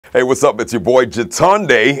Hey, what's up? It's your boy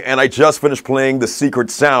Jatunde, and I just finished playing the secret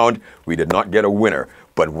sound. We did not get a winner,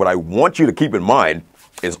 but what I want you to keep in mind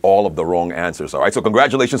is all of the wrong answers, all right? So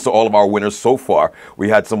congratulations to all of our winners so far. We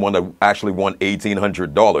had someone that actually won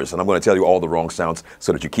 $1,800, and I'm going to tell you all the wrong sounds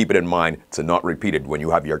so that you keep it in mind to not repeat it when you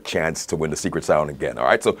have your chance to win the secret sound again, all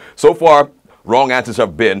right? So far, wrong answers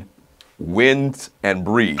have been wind and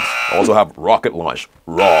breeze. I also have rocket launch,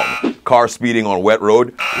 wrong. Car speeding on wet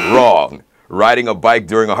road, wrong. Riding a bike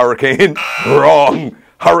during a hurricane, wrong.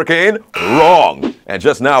 Hurricane, wrong. And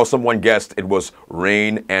just now, someone guessed it was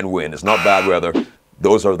rain and wind. It's not bad weather.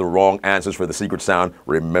 Those are the wrong answers for the secret sound.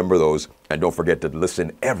 Remember those, and don't forget to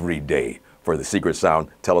listen every day for the secret sound.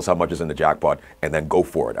 Tell us how much is in the jackpot, and then go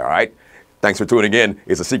for it, all right? Thanks for tuning in.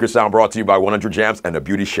 It's a secret sound brought to you by 100 Jamz and the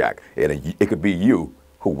Beauty Shack. And it could be you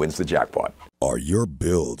who wins the jackpot. Are your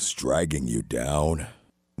bills dragging you down?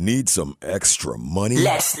 Need some extra money?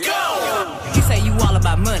 Let's go! You say you all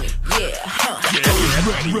about money, yeah. Get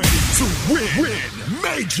ready to win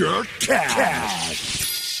major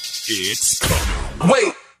cash. It's coming.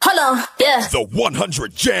 Wait, hold on, yeah. The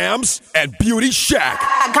 100 Jamz and Beauty Shack.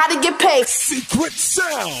 I gotta get paid. Secret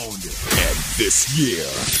sound. And this year,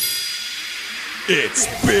 it's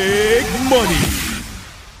big money.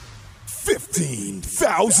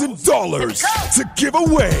 $15,000 to give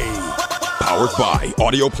away. Powered by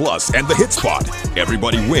Audio Plus and the Hit Spot.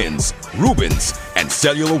 Everybody wins. RUBINS and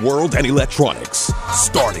Cellular World and Electronics.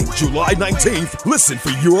 Starting July 19th, listen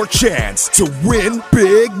for your chance to win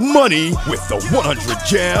big money with the 100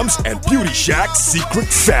 Jamz and Beauty Shack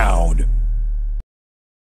Secret Sound.